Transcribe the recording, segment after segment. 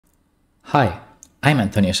Hi, I'm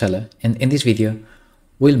Antonio Sella, and in this video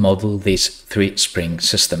we'll model this three-spring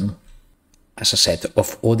system as a set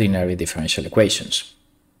of ordinary differential equations.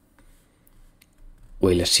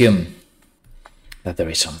 We'll assume that there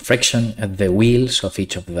is some friction at the wheels of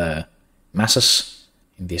each of the masses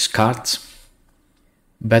in these carts,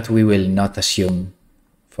 but we will not assume,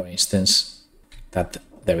 for instance, that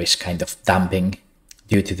there is kind of damping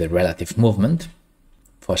due to the relative movement,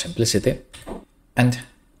 for simplicity, and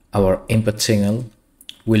our input signal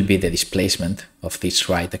will be the displacement of this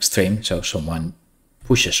right extreme, so someone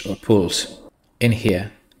pushes or pulls in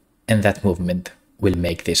here, and that movement will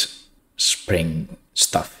make this spring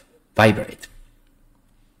stuff vibrate.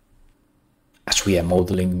 As we are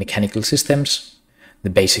modeling mechanical systems, the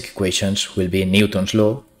basic equations will be Newton's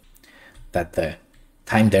law, that the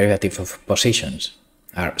time derivative of positions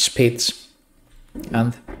are speeds,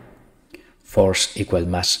 and force equal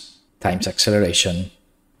mass times acceleration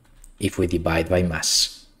if we divide by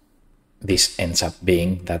mass. This ends up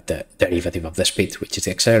being that the derivative of the speed, which is the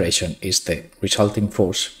acceleration, is the resulting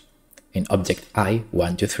force in object I,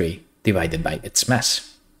 1, 2, 3, divided by its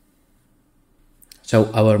mass.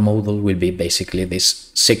 So our model will be basically these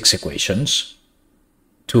 6 equations,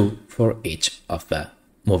 2 for each of the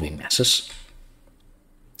moving masses.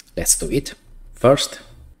 Let's do it. First,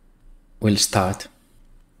 we'll start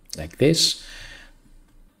like this.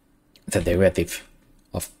 The derivative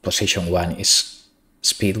of position 1 is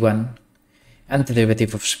speed 1, and the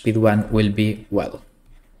derivative of speed 1 will be, well,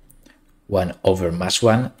 1 over mass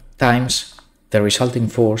 1 times the resulting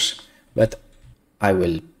force, but I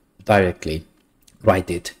will directly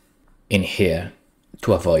write it in here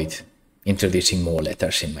to avoid introducing more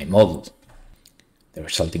letters in my model. The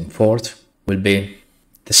resulting force will be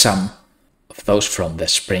the sum of those from the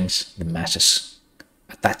springs the masses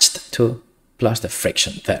attached to plus the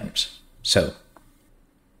friction terms. So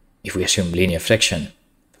if we assume linear friction,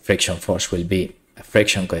 the friction force will be a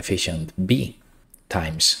friction coefficient B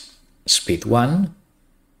times speed 1.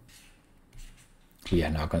 We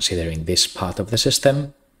are now considering this part of the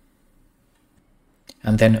system.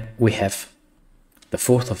 And then we have the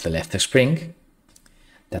fourth of the left spring.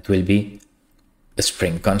 That will be the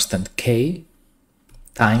spring constant K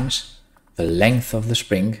times the length of the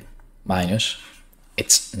spring minus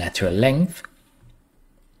its natural length.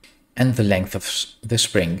 And the length of the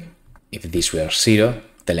spring, if this were 0,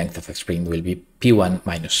 the length of the spring will be P1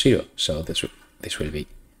 minus 0. So this will be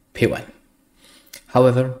P1.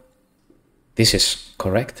 However, this is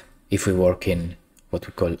correct if we work in what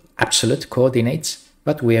we call absolute coordinates,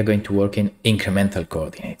 but we are going to work in incremental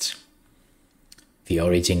coordinates. The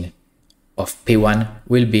origin of P1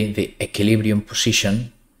 will be the equilibrium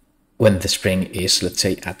position when the spring is, let's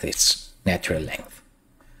say, at its natural length.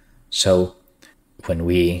 So when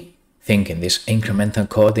we think in these incremental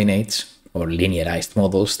coordinates or linearized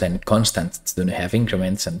models, then constants do not have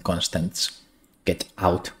increments and constants get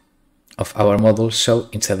out of our model. So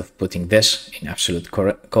instead of putting this in absolute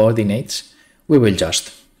coordinates, we will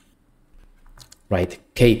just write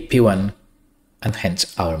Kp1, and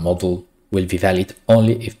hence our model will be valid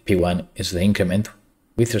only if P1 is the increment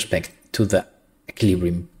with respect to the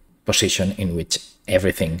equilibrium position in which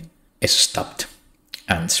everything is stopped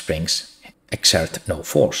and springs exert no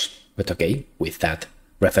force. But okay, with that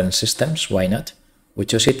reference systems, why not? We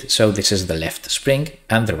choose it. So this is the left spring,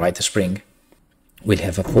 and the right spring will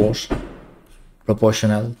have a force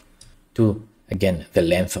proportional to, again, the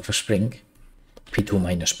length of a spring, P2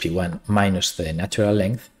 minus P1 minus the natural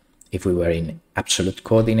length, if we were in absolute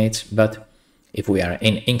coordinates. But if we are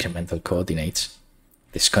in incremental coordinates,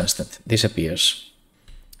 this constant disappears,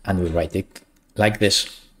 and we write it like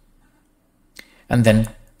this. And then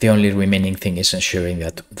the only remaining thing is ensuring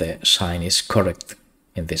that the sign is correct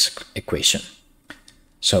in this equation.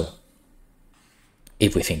 So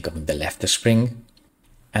if we think of the left spring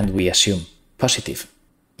and we assume positive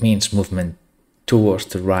means movement towards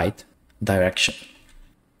the right direction,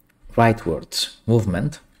 rightwards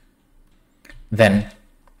movement, then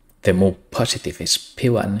the more positive is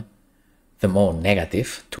P1, the more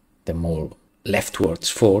negative, the more leftwards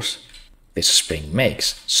force this spring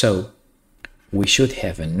makes. So we should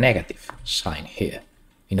have a negative sign here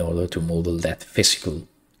in order to model that physical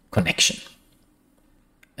connection.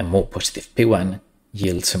 A more positive P1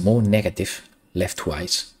 yields a more negative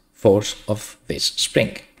leftwise force of this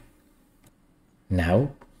spring.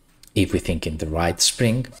 Now, if we think in the right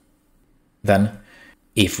spring, then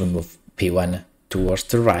if we move P1 towards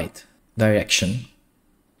the right direction,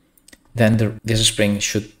 then this spring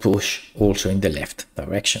should push also in the left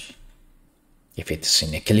direction. If it's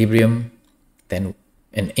in equilibrium, then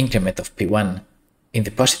an increment of P1 in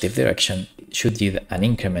the positive direction, it should give an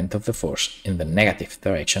increment of the force in the negative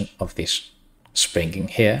direction of this spring in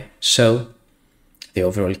here. So the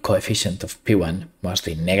overall coefficient of P1 must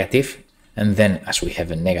be negative, and then as we have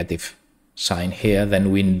a negative sign here,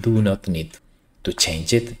 then we do not need to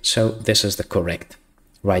change it. So this is the correct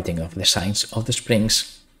writing of the signs of the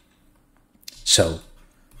springs. So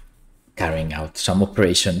carrying out some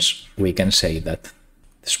operations, we can say that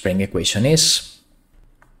the spring equation is,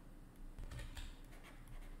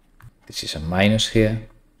 this is a minus here,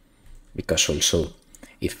 because also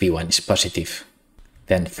if P1 is positive,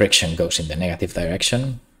 then friction goes in the negative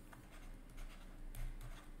direction.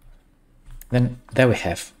 Then there we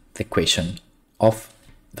have the equation of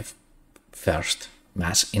the first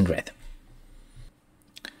mass in red.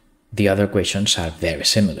 The other equations are very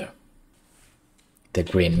similar. The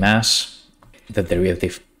green mass, the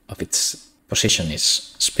derivative of its position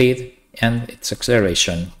is speed, and its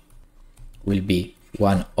acceleration will be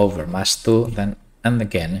 1 over mass 2, then, and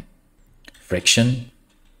again friction,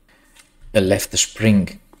 the left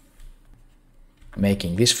spring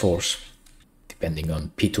making this force depending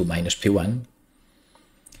on P2 minus P1,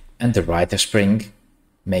 and the right spring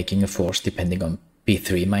making a force depending on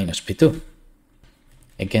P3 minus P2.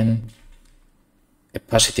 Again, a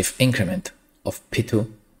positive increment of P2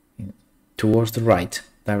 towards the right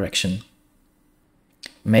direction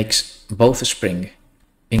makes both spring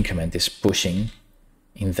increment is pushing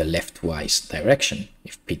in the leftwise direction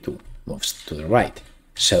if P2 moves to the right.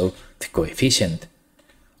 So the coefficient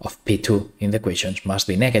of P2 in the equations must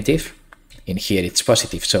be negative. In here it's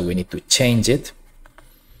positive, so we need to change it.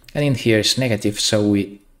 And in here it's negative, so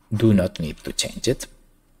we do not need to change it.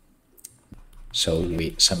 So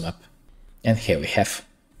we sum up, and here we have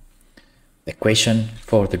the equation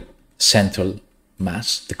for the central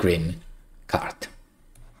mass, the green card.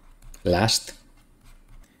 Last,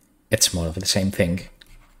 it's more of the same thing.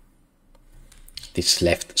 This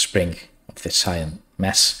left spring of the cyan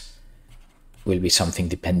mass will be something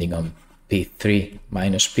depending on P3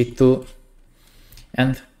 minus P2,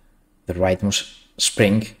 and the rightmost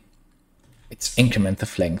spring, its increment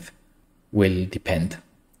of length, will depend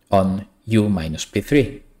on U minus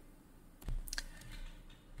P3.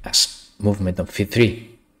 As movement of P3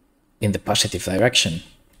 in the positive direction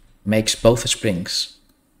makes both springs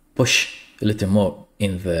push a little more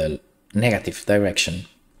in the negative direction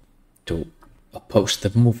to oppose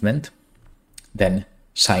the movement, then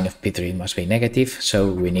sign of P3 must be negative, so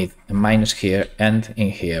we need a minus here, and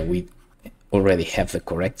in here we already have the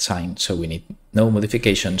correct sign, so we need no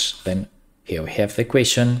modifications. Then here we have the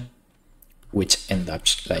equation, which ends up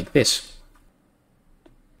like this.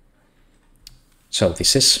 So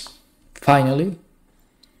this is finally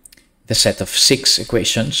the set of 6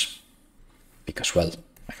 equations, because, well,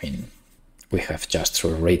 I mean, we have just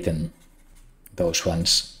rewritten those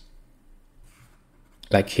ones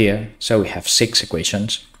like here. So we have 6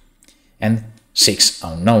 equations and 6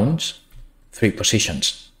 unknowns, 3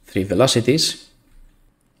 positions, 3 velocities,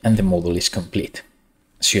 and the model is complete,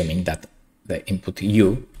 assuming that the input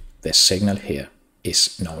U, the signal here,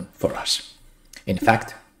 is known for us. In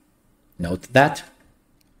fact, note that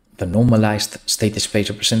the normalized state space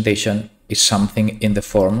representation is something in the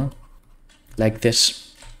form like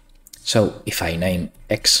this. So if I name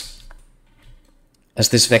x as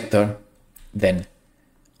this vector, then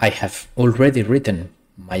I have already written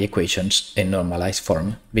my equations in normalized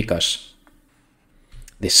form, because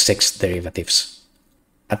the 6 derivatives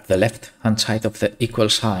at the left hand side of the equal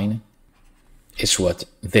sign is what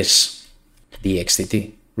this dx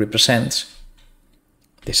dt represents.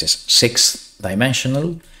 This is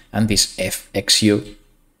 6-dimensional, and this fxu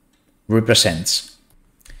represents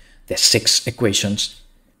the 6 equations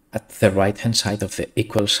at the right hand side of the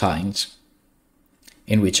equal signs,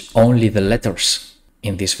 in which only the letters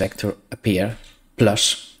in this vector appear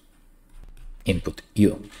plus input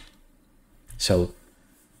u. So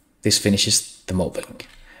this finishes the modeling.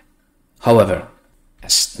 However,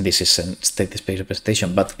 as this is a state space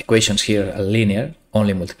representation, but equations here are linear,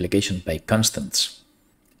 only multiplication by constants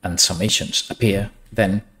and summations appear,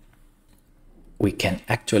 then we can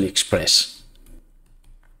actually express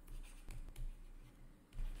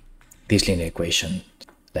this linear equation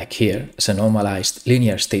like here as a normalized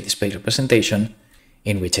linear state space representation,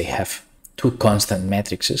 in which I have 2 constant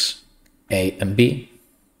matrices, A and B,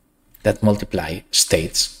 that multiply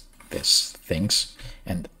states, these things,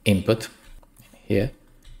 and input here.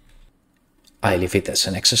 I leave it as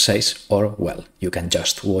an exercise, or, well, you can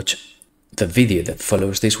just watch the video that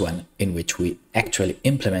follows this one, in which we actually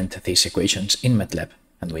implement these equations in MATLAB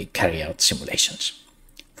and we carry out simulations.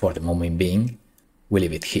 For the moment being, we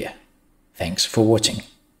leave it here. Thanks for watching.